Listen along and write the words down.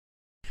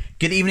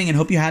Good evening and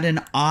hope you had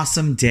an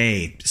awesome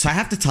day. So I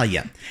have to tell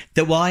you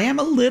that while I am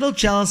a little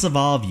jealous of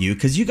all of you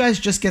because you guys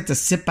just get to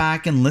sit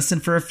back and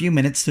listen for a few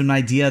minutes to an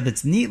idea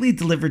that's neatly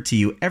delivered to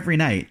you every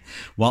night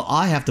while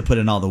I have to put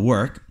in all the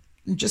work,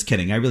 just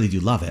kidding, I really do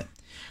love it.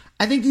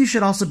 I think you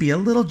should also be a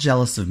little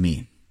jealous of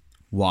me.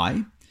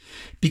 Why?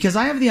 Because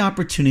I have the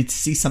opportunity to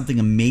see something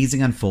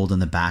amazing unfold in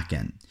the back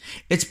end.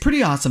 It's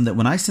pretty awesome that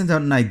when I send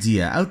out an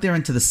idea out there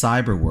into the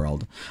cyber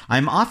world,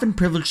 I'm often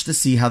privileged to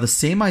see how the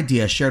same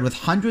idea shared with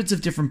hundreds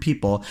of different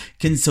people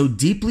can so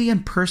deeply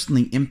and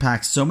personally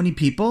impact so many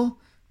people,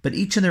 but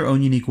each in their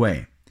own unique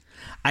way.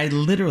 I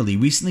literally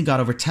recently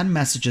got over 10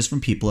 messages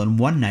from people in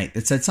one night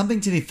that said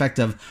something to the effect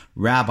of,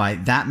 "Rabbi,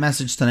 that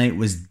message tonight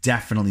was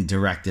definitely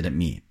directed at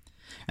me."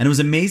 And it was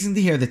amazing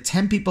to hear that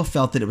 10 people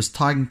felt that it was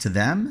talking to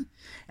them,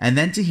 and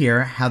then to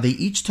hear how they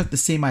each took the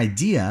same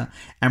idea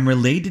and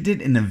related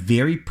it in a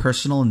very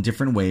personal and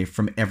different way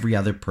from every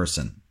other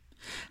person.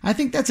 I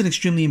think that's an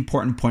extremely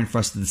important point for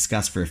us to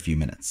discuss for a few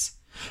minutes.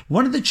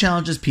 One of the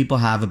challenges people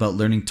have about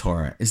learning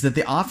Torah is that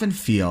they often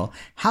feel,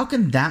 how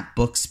can that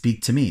book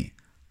speak to me?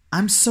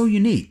 I'm so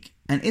unique,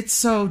 and it's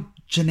so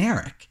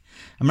generic.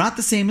 I'm not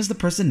the same as the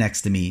person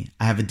next to me.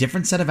 I have a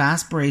different set of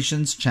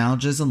aspirations,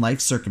 challenges, and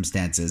life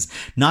circumstances.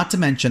 Not to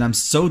mention, I'm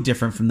so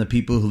different from the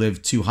people who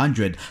lived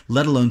 200,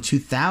 let alone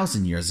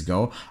 2,000 years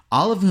ago,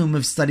 all of whom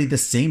have studied the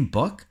same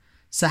book.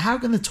 So how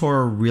can the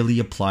Torah really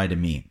apply to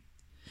me?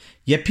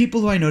 Yet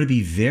people who I know to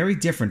be very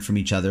different from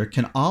each other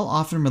can all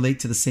often relate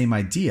to the same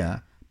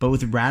idea, but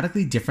with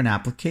radically different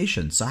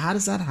applications. So how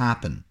does that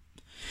happen?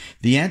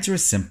 The answer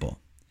is simple.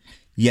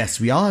 Yes,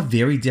 we all have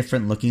very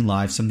different looking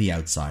lives from the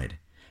outside.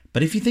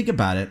 But if you think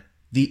about it,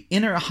 the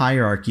inner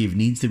hierarchy of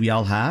needs that we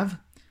all have,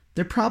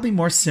 they're probably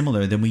more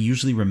similar than we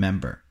usually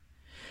remember.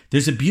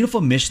 There's a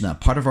beautiful Mishnah,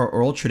 part of our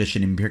oral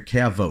tradition in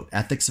Pirkei Avot,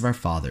 Ethics of Our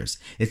Fathers.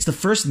 It's the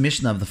first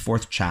Mishnah of the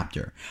 4th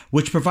chapter,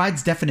 which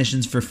provides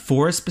definitions for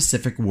 4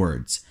 specific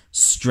words: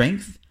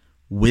 strength,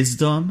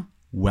 wisdom,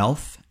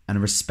 wealth,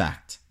 and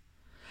respect.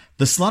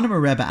 The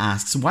Slonimer Rebbe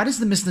asks, why does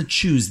the Mishnah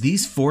choose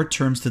these 4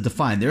 terms to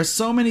define? There are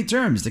so many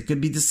terms that could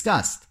be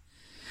discussed.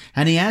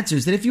 And he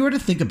answers that if you were to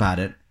think about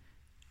it,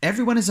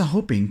 everyone is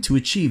hoping to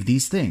achieve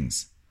these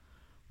things.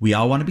 We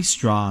all want to be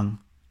strong,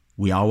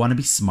 we all want to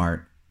be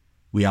smart,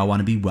 we all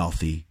want to be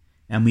wealthy,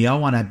 and we all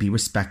want to be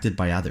respected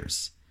by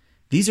others.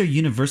 These are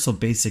universal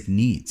basic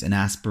needs and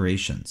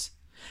aspirations.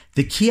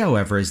 The key,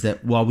 however, is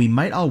that while we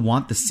might all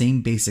want the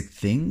same basic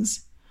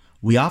things,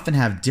 we often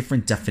have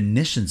different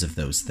definitions of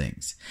those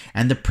things.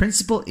 And the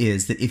principle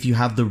is that if you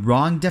have the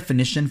wrong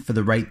definition for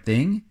the right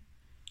thing,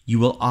 you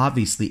will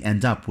obviously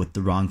end up with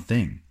the wrong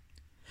thing.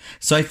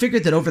 So I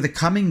figured that over the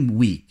coming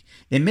week,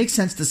 it makes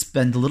sense to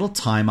spend a little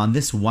time on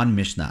this one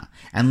Mishnah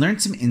and learn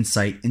some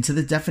insight into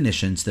the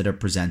definitions that are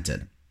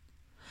presented.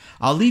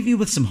 I'll leave you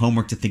with some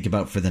homework to think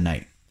about for the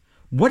night.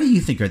 What do you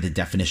think are the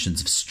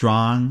definitions of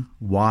strong,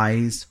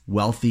 wise,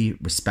 wealthy,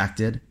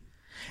 respected?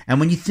 And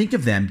when you think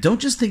of them, don't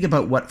just think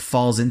about what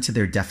falls into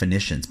their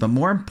definitions, but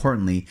more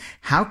importantly,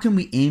 how can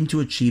we aim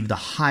to achieve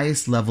the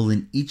highest level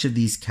in each of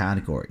these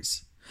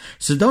categories?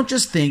 So don't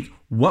just think,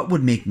 what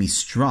would make me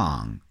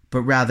strong,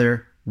 but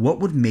rather,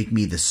 what would make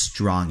me the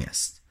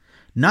strongest?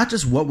 Not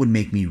just what would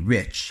make me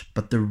rich,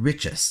 but the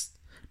richest.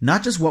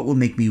 Not just what would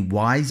make me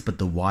wise, but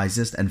the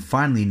wisest. And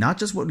finally, not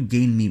just what would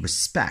gain me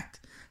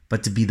respect,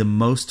 but to be the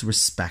most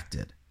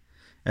respected.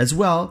 As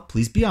well,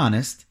 please be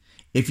honest,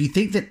 if you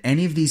think that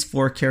any of these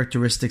 4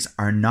 characteristics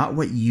are not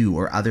what you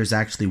or others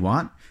actually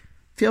want,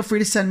 feel free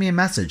to send me a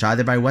message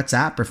either by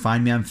WhatsApp or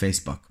find me on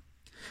Facebook.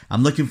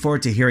 I'm looking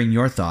forward to hearing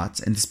your thoughts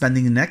and to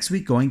spending the next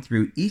week going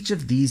through each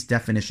of these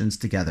definitions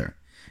together.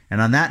 And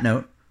on that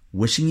note,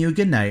 wishing you a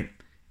good night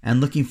and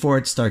looking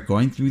forward to start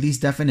going through these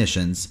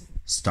definitions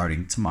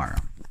starting tomorrow.